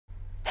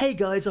Hey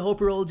guys, I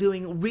hope you're all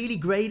doing really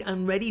great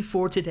and ready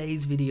for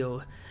today's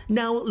video.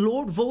 Now,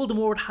 Lord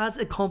Voldemort has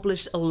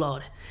accomplished a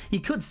lot. You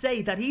could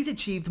say that he's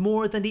achieved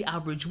more than the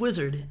average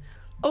wizard.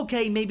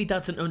 Okay, maybe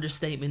that's an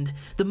understatement.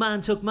 The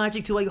man took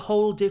magic to a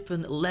whole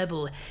different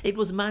level. It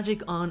was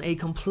magic on a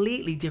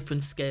completely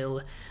different scale.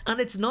 And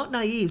it's not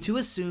naive to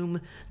assume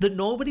that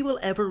nobody will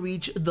ever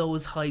reach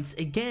those heights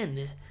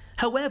again.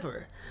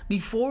 However,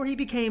 before he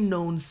became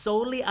known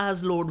solely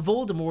as Lord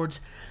Voldemort,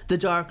 the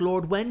Dark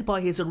Lord went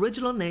by his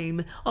original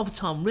name of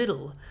Tom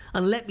Riddle,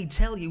 and let me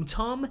tell you,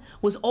 Tom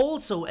was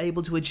also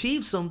able to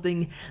achieve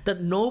something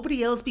that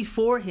nobody else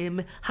before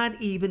him had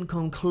even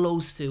come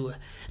close to.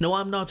 Now,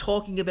 I'm not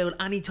talking about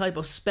any type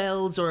of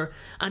spells or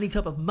any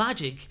type of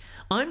magic.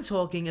 I'm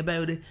talking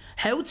about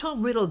how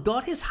Tom Riddle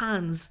got his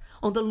hands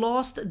on the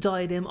lost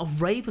Diadem of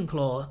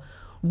Ravenclaw.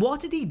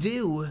 What did he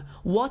do?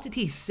 What did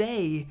he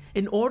say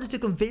in order to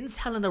convince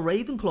Helena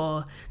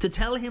Ravenclaw to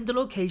tell him the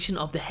location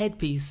of the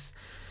headpiece?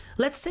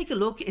 Let's take a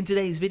look in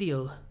today's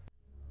video.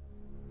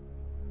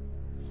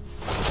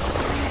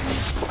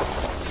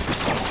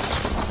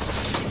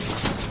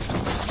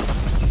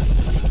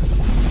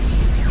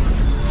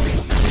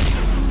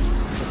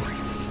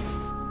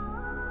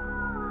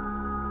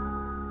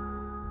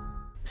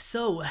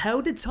 So,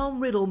 how did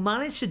Tom Riddle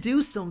manage to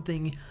do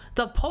something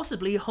that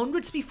possibly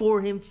hundreds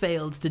before him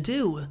failed to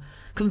do?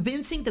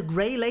 Convincing the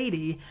Grey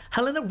Lady,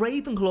 Helena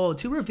Ravenclaw,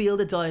 to reveal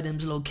the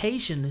diadem's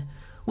location.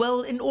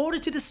 Well, in order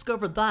to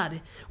discover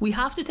that, we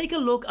have to take a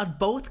look at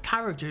both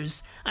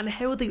characters and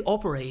how they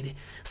operate.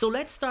 So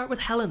let's start with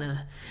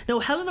Helena. Now,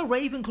 Helena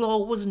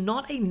Ravenclaw was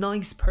not a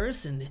nice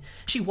person.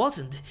 She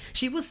wasn't.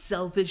 She was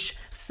selfish,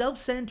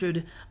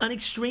 self-centered, and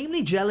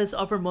extremely jealous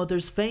of her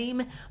mother's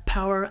fame,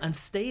 power, and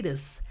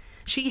status.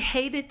 She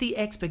hated the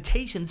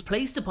expectations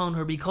placed upon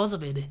her because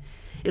of it.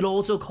 It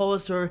also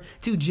caused her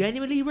to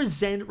genuinely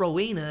resent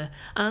Rowena,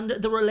 and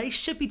the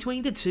relationship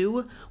between the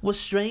two was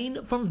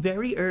strained from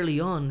very early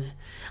on.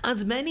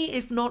 As many,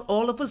 if not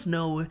all of us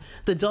know,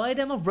 the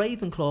Diadem of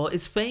Ravenclaw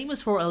is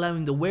famous for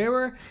allowing the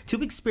wearer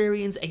to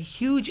experience a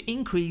huge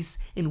increase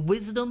in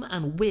wisdom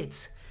and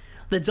wit.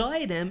 The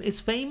diadem is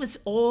famous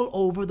all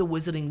over the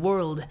wizarding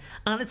world,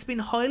 and it's been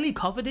highly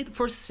coveted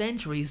for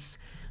centuries.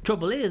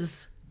 Trouble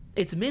is,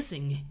 it's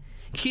missing.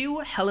 Cue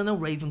Helena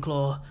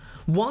Ravenclaw.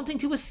 Wanting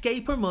to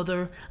escape her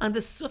mother and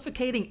the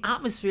suffocating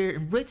atmosphere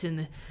in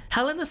Britain,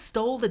 Helena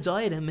stole the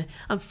diadem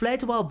and fled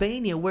to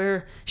Albania,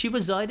 where she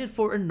resided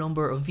for a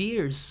number of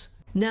years.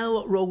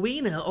 Now,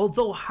 Rowena,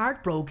 although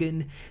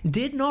heartbroken,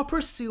 did not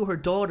pursue her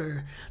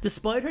daughter,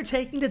 despite her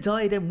taking the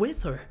diadem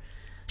with her.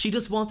 She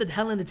just wanted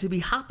Helena to be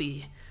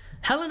happy.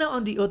 Helena,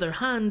 on the other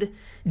hand,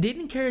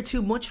 didn't care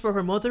too much for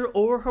her mother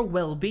or her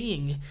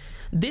well-being.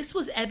 This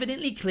was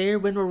evidently clear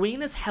when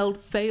Rowena's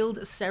health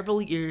failed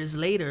several years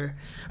later.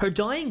 Her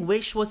dying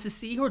wish was to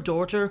see her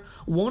daughter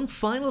one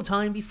final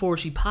time before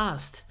she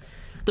passed.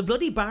 The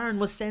Bloody Baron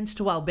was sent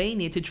to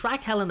Albania to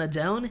track Helena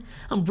down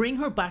and bring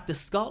her back to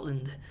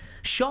Scotland.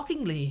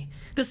 Shockingly,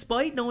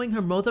 despite knowing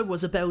her mother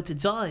was about to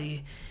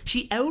die,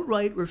 she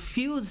outright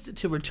refused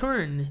to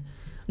return.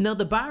 Now,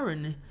 the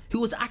Baron,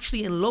 who was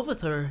actually in love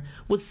with her,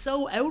 was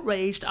so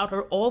outraged at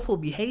her awful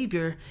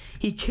behaviour,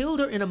 he killed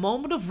her in a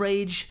moment of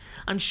rage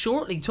and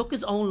shortly took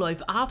his own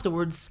life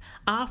afterwards,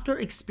 after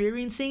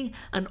experiencing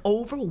an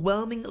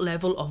overwhelming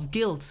level of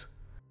guilt.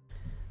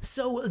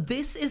 So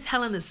this is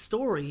Helena's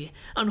story,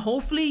 and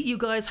hopefully you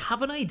guys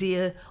have an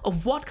idea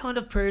of what kind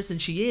of person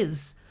she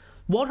is,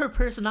 what her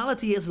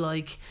personality is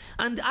like,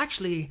 and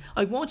actually,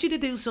 I want you to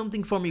do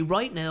something for me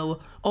right now,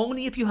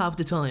 only if you have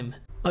the time.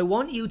 I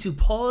want you to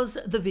pause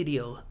the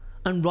video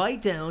and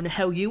write down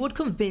how you would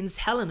convince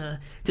Helena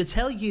to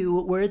tell you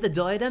where the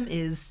diadem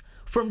is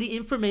from the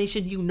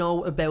information you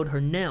know about her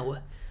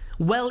now.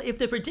 Well, if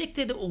the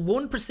predicted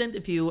 1%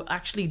 of you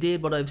actually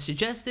did what I've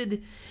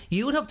suggested,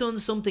 you would have done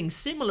something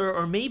similar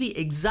or maybe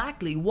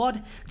exactly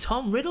what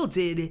Tom Riddle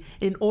did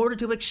in order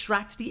to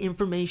extract the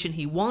information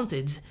he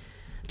wanted.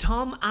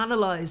 Tom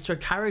analysed her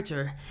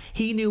character.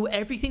 He knew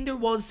everything there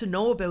was to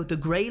know about the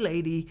Grey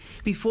Lady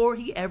before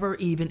he ever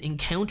even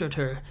encountered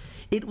her.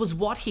 It was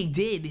what he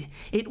did.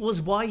 It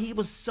was why he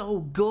was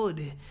so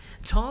good.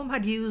 Tom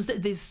had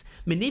used this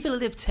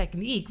manipulative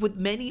technique with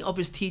many of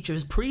his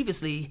teachers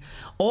previously,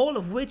 all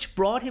of which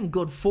brought him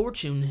good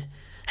fortune.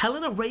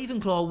 Helena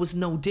Ravenclaw was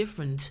no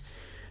different.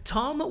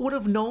 Tom would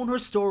have known her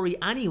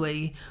story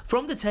anyway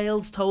from the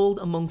tales told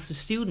amongst the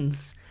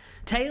students.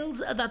 Tales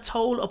that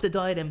told of the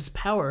diadem's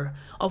power,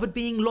 of it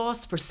being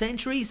lost for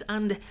centuries,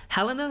 and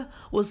Helena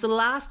was the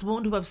last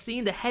one to have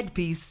seen the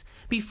headpiece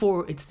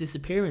before its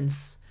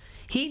disappearance.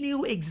 He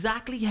knew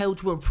exactly how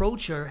to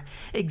approach her,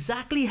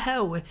 exactly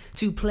how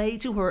to play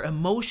to her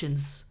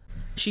emotions.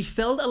 She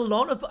felt a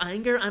lot of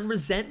anger and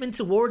resentment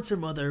towards her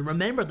mother,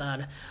 remember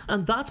that,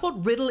 and that's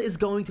what Riddle is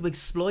going to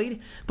exploit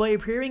by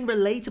appearing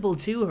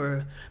relatable to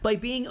her, by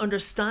being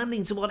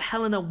understanding to what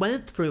Helena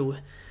went through.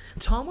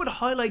 Tom would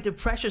highlight the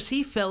pressures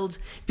he felt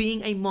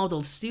being a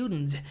model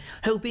student,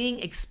 how being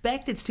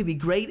expected to be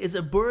great is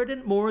a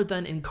burden more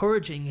than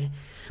encouraging.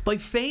 By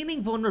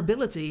feigning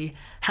vulnerability,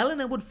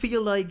 Helena would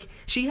feel like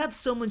she had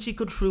someone she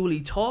could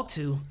truly talk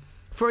to.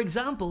 For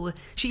example,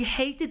 she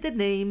hated the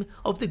name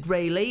of the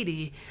Grey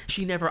Lady,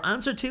 she never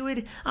answered to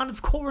it, and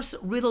of course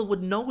Riddle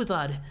would know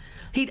that.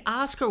 He'd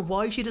ask her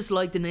why she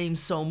disliked the name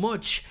so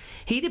much.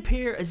 He'd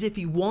appear as if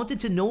he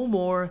wanted to know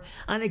more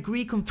and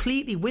agree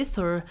completely with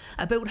her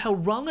about how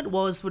wrong it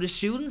was for the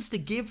students to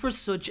give her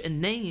such a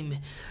name.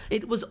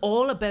 It was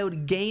all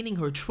about gaining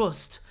her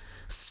trust.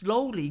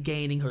 Slowly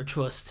gaining her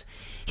trust.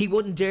 He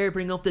wouldn't dare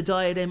bring up the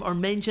diadem or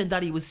mention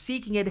that he was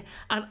seeking it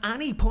at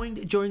any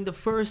point during the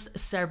first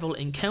several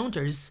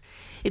encounters.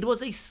 It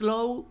was a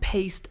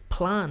slow-paced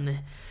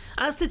plan.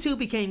 As the two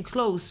became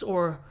close,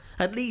 or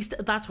at least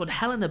that's what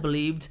Helena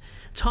believed,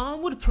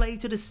 Tom would play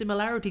to the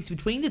similarities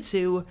between the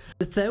two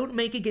without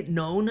making it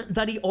known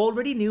that he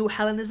already knew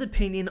Helena's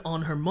opinion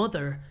on her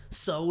mother,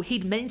 so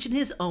he'd mention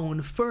his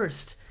own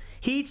first.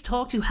 He'd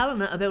talk to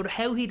Helena about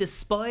how he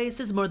despised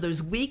his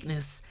mother's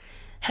weakness,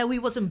 how he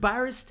was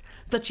embarrassed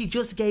that she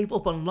just gave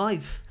up on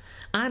life,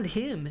 and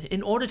him,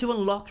 in order to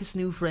unlock his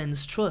new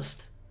friend's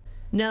trust.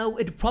 Now,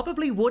 it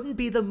probably wouldn't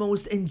be the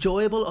most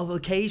enjoyable of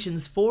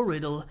occasions for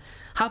Riddle,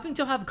 having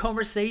to have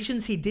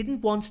conversations he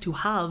didn't want to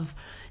have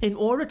in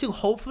order to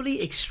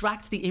hopefully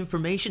extract the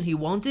information he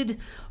wanted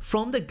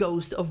from the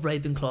ghost of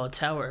Ravenclaw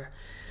Tower.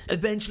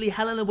 Eventually,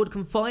 Helena would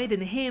confide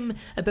in him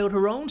about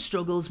her own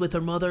struggles with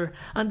her mother,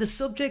 and the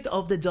subject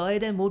of the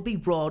diadem would be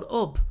brought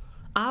up.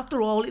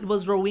 After all, it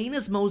was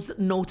Rowena's most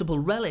notable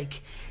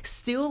relic,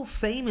 still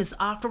famous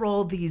after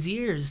all these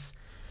years.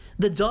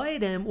 The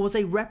diadem was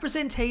a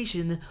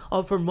representation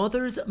of her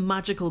mother's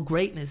magical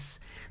greatness,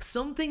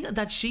 something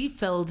that she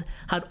felt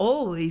had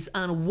always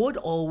and would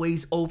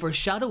always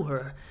overshadow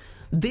her.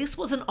 This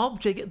was an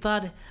object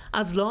that,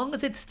 as long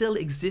as it still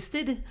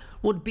existed,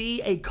 would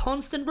be a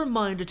constant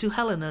reminder to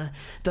Helena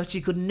that she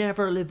could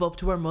never live up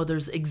to her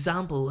mother's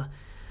example.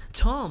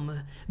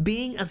 Tom,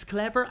 being as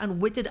clever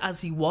and witted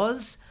as he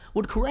was,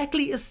 would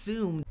correctly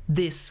assume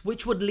this,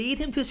 which would lead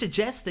him to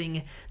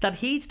suggesting that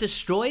he'd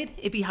destroy it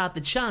if he had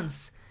the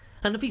chance.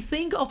 And if we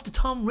think of the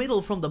Tom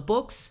Riddle from the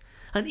books,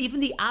 and even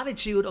the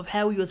attitude of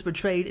how he was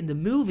portrayed in the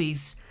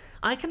movies,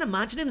 I can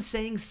imagine him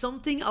saying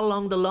something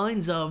along the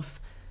lines of,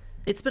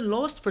 "It's been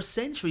lost for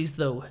centuries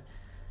though.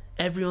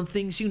 Everyone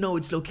thinks you know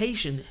its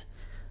location.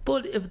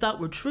 But if that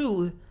were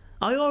true,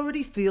 I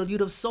already feel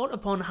you'd have sought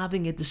upon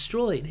having it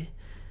destroyed.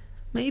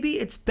 Maybe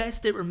it's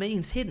best it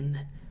remains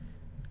hidden.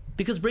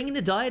 Because bringing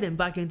the diadem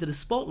back into the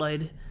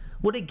spotlight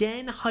would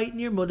again heighten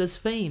your mother's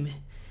fame,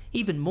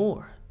 even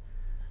more.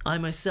 I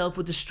myself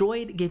would destroy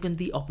it given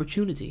the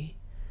opportunity."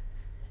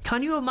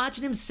 Can you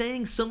imagine him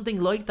saying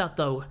something like that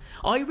though?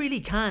 I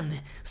really can.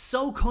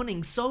 So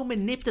cunning, so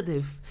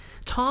manipulative.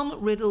 Tom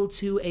Riddle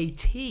to a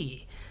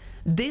T.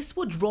 This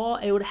would draw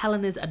out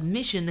Helena's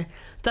admission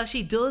that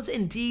she does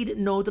indeed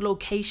know the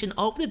location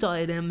of the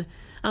diadem,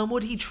 and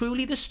would he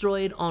truly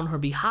destroy it on her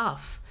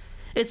behalf?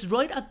 It's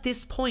right at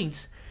this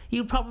point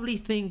you'd probably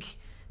think,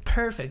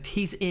 perfect,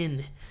 he's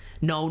in.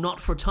 No, not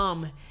for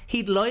Tom.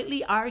 He'd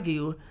lightly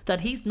argue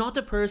that he's not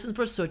the person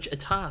for such a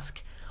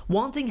task,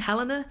 wanting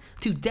Helena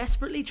to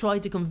desperately try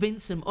to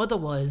convince him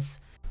otherwise,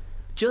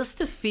 just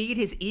to feed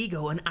his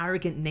ego and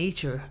arrogant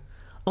nature.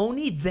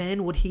 Only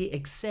then would he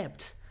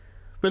accept.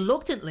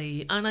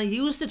 Reluctantly, and I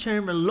use the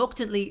term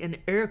reluctantly in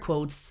air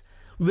quotes,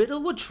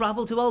 Riddle would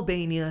travel to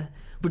Albania,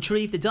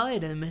 retrieve the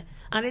diadem,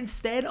 and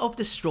instead of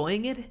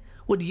destroying it,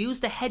 would use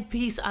the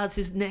headpiece as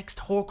his next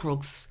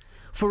Horcrux,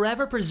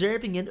 forever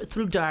preserving it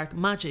through dark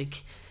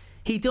magic.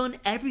 He'd done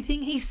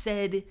everything he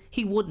said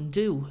he wouldn't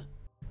do.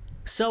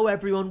 So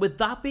everyone, with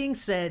that being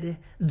said,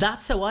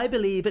 that's how I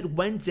believe it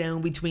went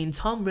down between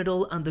Tom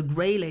Riddle and the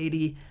Grey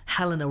Lady,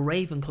 Helena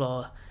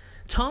Ravenclaw.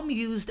 Tom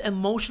used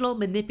emotional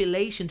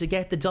manipulation to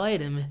get the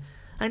diadem,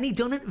 and he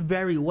done it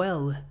very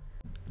well.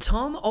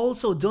 Tom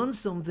also done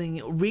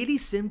something really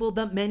simple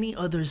that many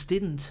others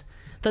didn't,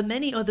 that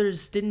many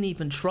others didn't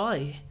even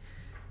try.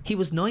 He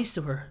was nice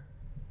to her.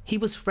 He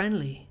was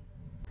friendly.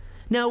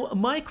 Now,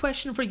 my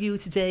question for you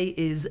today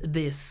is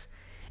this.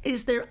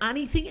 Is there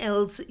anything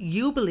else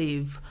you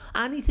believe,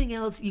 anything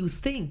else you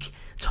think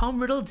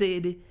Tom Riddle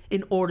did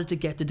in order to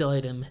get the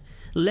diadem?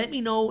 Let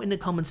me know in the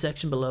comment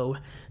section below.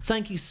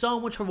 Thank you so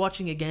much for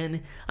watching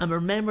again, and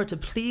remember to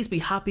please be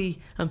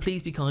happy and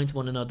please be kind to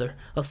one another.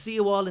 I'll see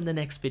you all in the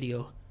next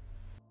video.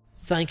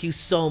 Thank you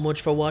so much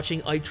for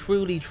watching. I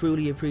truly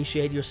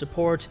appreciate your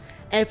support.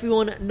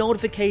 Everyone,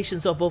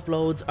 notifications of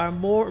uploads are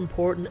more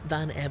important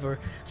than ever.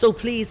 So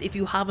please, if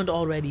you haven't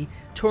already,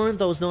 turn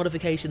those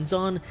notifications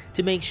on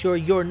to make sure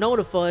you're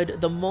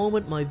notified the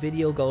moment my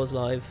video goes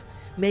live.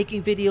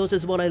 Making videos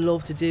is what I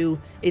love to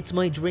do. It's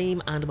my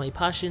dream and my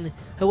passion.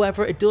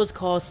 However, it does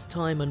cost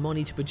time and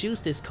money to produce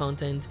this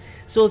content.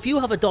 So if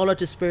you have $1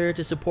 to spare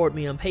to support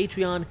me on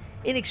Patreon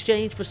in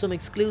exchange for some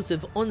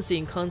exclusive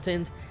unseen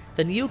content,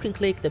 then you can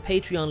click the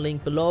Patreon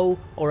link below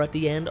or at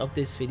the end of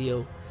this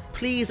video.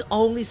 Please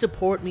only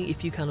support me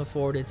if you can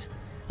afford it.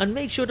 And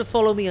make sure to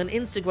follow me on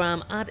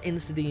Instagram at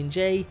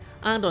InstaDNJ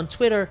and on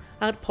Twitter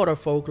at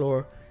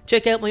Folklore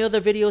Check out my other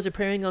videos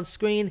appearing on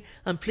screen,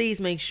 and please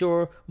make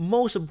sure,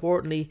 most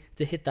importantly,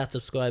 to hit that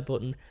subscribe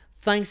button.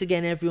 Thanks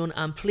again everyone,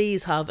 and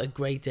please have a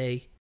great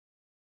day.